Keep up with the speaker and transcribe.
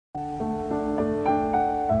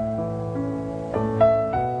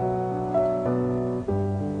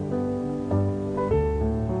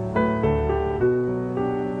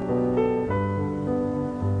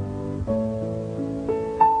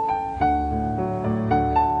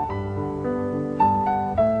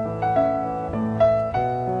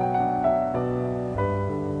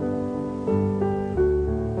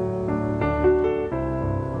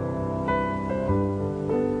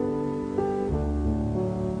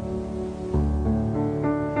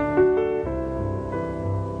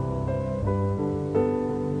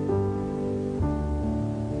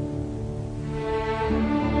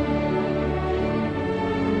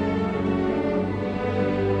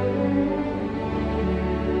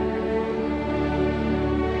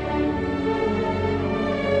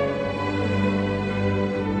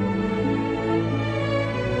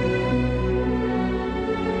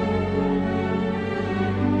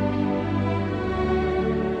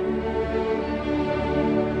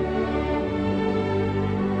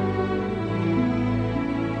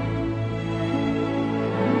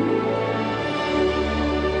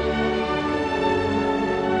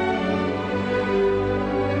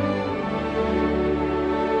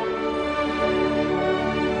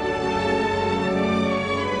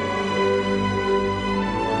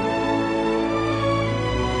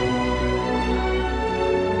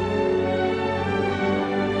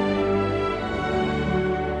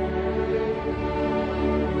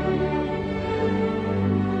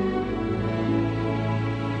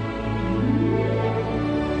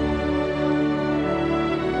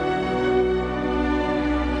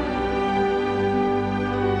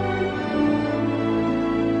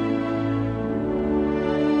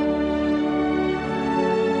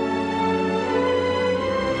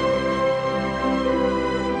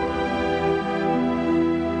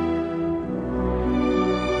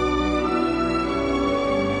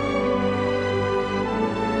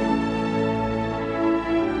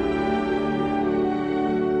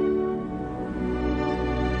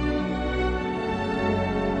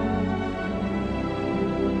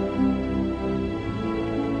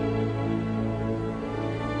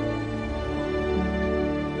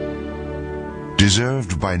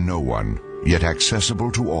Deserved by no one, yet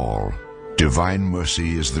accessible to all, divine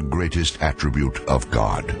mercy is the greatest attribute of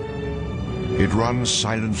God. It runs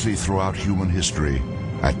silently throughout human history,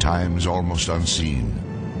 at times almost unseen,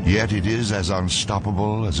 yet it is as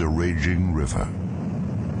unstoppable as a raging river.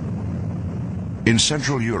 In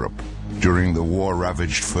Central Europe, during the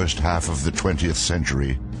war-ravaged first half of the 20th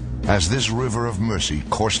century, as this river of mercy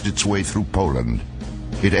coursed its way through Poland,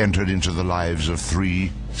 it entered into the lives of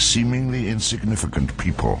three seemingly insignificant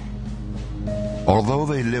people. Although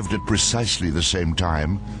they lived at precisely the same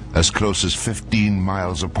time, as close as 15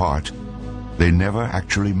 miles apart, they never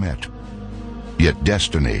actually met. Yet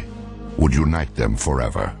destiny would unite them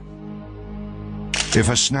forever. If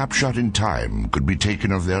a snapshot in time could be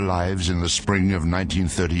taken of their lives in the spring of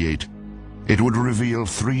 1938, it would reveal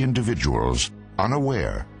three individuals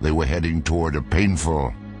unaware they were heading toward a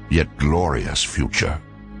painful yet glorious future.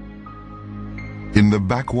 In the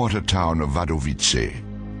backwater town of Wadowice,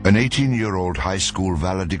 an 18-year-old high school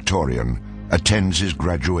valedictorian attends his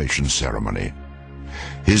graduation ceremony.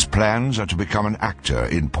 His plans are to become an actor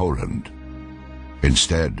in Poland.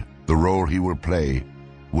 Instead, the role he will play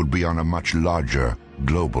would be on a much larger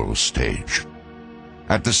global stage.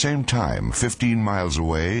 At the same time, 15 miles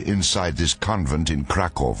away, inside this convent in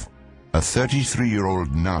Krakow, a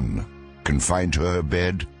 33-year-old nun, confined to her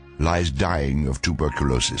bed, lies dying of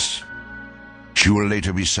tuberculosis. She will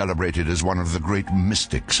later be celebrated as one of the great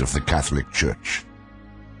mystics of the Catholic Church.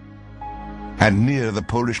 And near the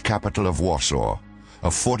Polish capital of Warsaw, a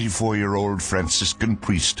 44-year-old Franciscan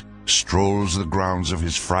priest strolls the grounds of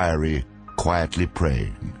his friary, quietly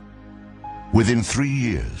praying. Within 3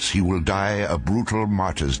 years, he will die a brutal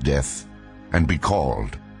martyr's death and be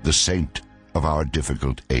called the saint of our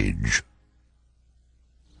difficult age.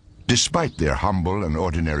 Despite their humble and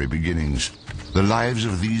ordinary beginnings, the lives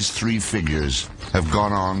of these three figures have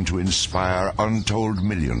gone on to inspire untold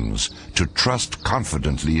millions to trust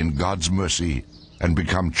confidently in God's mercy and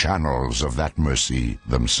become channels of that mercy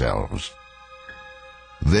themselves.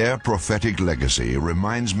 Their prophetic legacy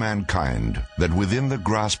reminds mankind that within the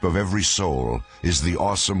grasp of every soul is the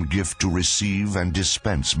awesome gift to receive and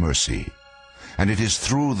dispense mercy. And it is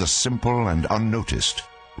through the simple and unnoticed,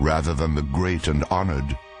 rather than the great and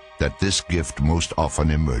honored, that this gift most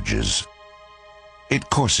often emerges.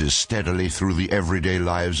 It courses steadily through the everyday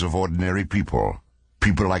lives of ordinary people.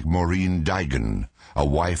 People like Maureen Daigen, a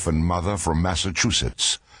wife and mother from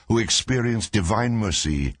Massachusetts, who experienced divine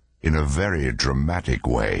mercy in a very dramatic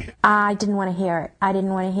way. I didn't want to hear it. I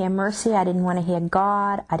didn't want to hear mercy. I didn't want to hear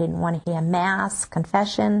God. I didn't want to hear Mass,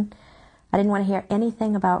 confession. I didn't want to hear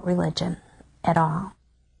anything about religion at all.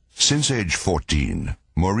 Since age 14,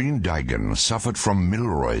 Maureen Daigen suffered from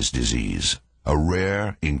Milroy's disease, a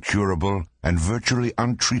rare, incurable, and virtually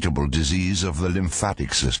untreatable disease of the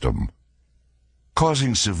lymphatic system.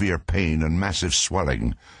 Causing severe pain and massive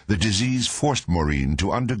swelling, the disease forced Maureen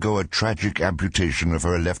to undergo a tragic amputation of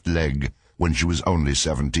her left leg when she was only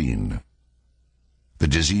 17. The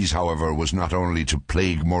disease, however, was not only to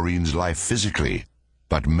plague Maureen's life physically,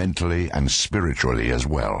 but mentally and spiritually as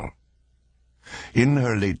well. In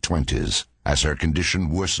her late 20s, as her condition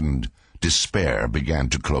worsened, despair began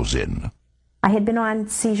to close in. I had been on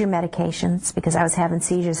seizure medications because I was having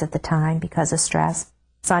seizures at the time because of stress.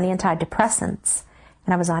 I was on antidepressants,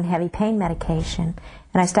 and I was on heavy pain medication,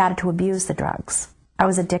 and I started to abuse the drugs. I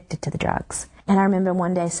was addicted to the drugs. And I remember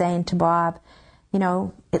one day saying to Bob, you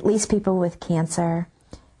know, at least people with cancer,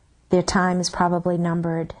 their time is probably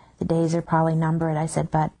numbered, the days are probably numbered. I said,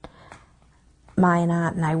 but mine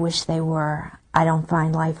aren't, and I wish they were. I don't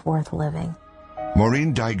find life worth living.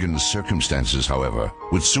 Maureen Daigen's circumstances, however,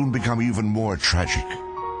 would soon become even more tragic.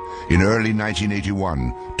 In early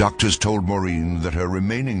 1981, doctors told Maureen that her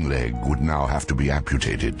remaining leg would now have to be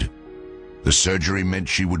amputated. The surgery meant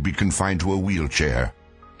she would be confined to a wheelchair,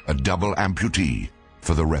 a double amputee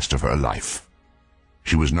for the rest of her life.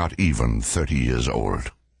 She was not even 30 years old.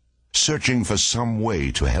 Searching for some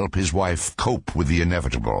way to help his wife cope with the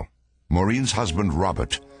inevitable, Maureen's husband,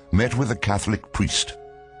 Robert, met with a Catholic priest.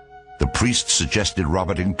 The priest suggested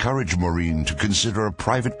Robert encourage Maureen to consider a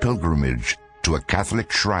private pilgrimage to a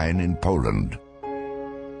Catholic shrine in Poland.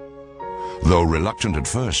 Though reluctant at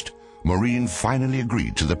first, Maureen finally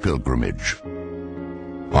agreed to the pilgrimage.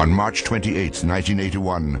 On March 28,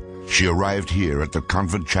 1981, she arrived here at the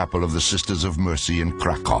convent chapel of the Sisters of Mercy in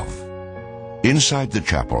Krakow. Inside the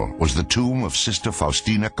chapel was the tomb of Sister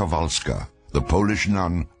Faustina Kowalska, the Polish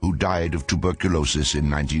nun who died of tuberculosis in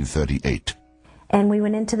 1938. And we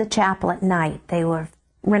went into the chapel at night. They were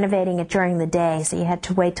renovating it during the day, so you had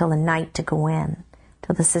to wait till the night to go in,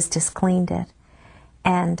 till the sisters cleaned it.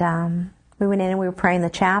 And We went in and we were praying the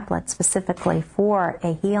chaplet specifically for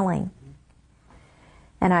a healing.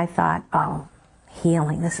 And I thought, oh,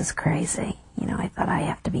 healing, this is crazy. You know, I thought, I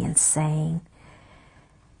have to be insane.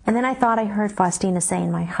 And then I thought I heard Faustina say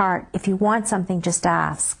in my heart, if you want something, just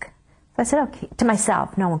ask. So I said, okay, to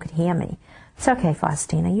myself, no one could hear me. It's okay,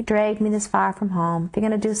 Faustina, you dragged me this far from home. If you're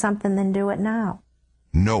going to do something, then do it now.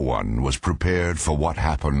 No one was prepared for what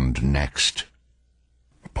happened next.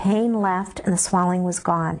 The pain left and the swelling was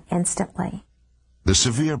gone instantly. The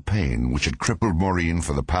severe pain which had crippled Maureen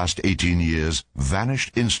for the past 18 years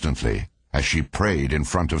vanished instantly as she prayed in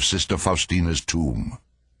front of Sister Faustina's tomb.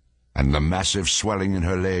 And the massive swelling in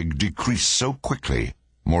her leg decreased so quickly,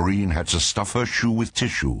 Maureen had to stuff her shoe with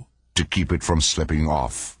tissue to keep it from slipping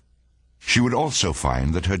off. She would also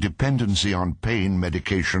find that her dependency on pain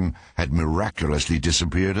medication had miraculously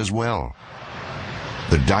disappeared as well.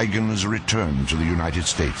 The Deigans returned to the United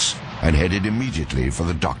States and headed immediately for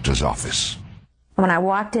the doctor's office. When I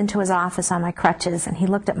walked into his office on my crutches and he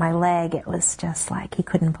looked at my leg, it was just like he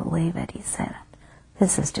couldn't believe it. He said,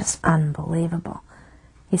 this is just unbelievable.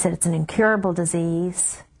 He said, it's an incurable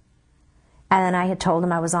disease. And then I had told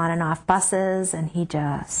him I was on and off buses, and he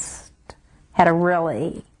just had a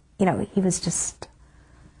really, you know, he was just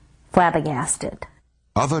flabbergasted.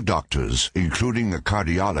 Other doctors, including a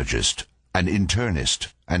cardiologist, an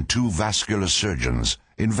internist, and 2 vascular surgeons,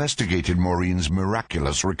 investigated Maureen's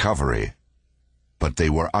miraculous recovery. But they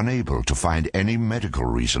were unable to find any medical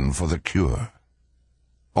reason for the cure.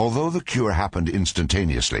 Although the cure happened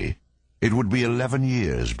instantaneously, it would be 11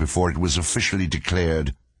 years before it was officially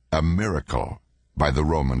declared a miracle by the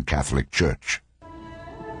Roman Catholic Church.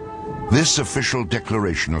 This official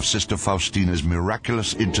declaration of Sister Faustina's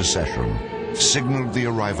miraculous intercession signaled the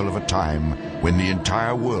arrival of a time when the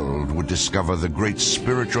entire world would discover the great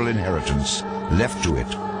spiritual inheritance left to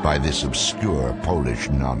it by this obscure Polish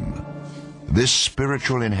nun. This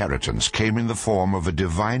spiritual inheritance came in the form of a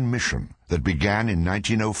divine mission that began in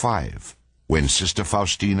 1905, when Sister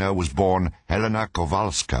Faustina was born Helena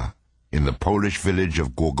Kowalska in the Polish village of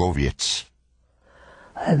Głogowiec.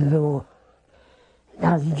 Było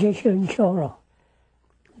nas 10, 2,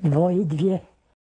 2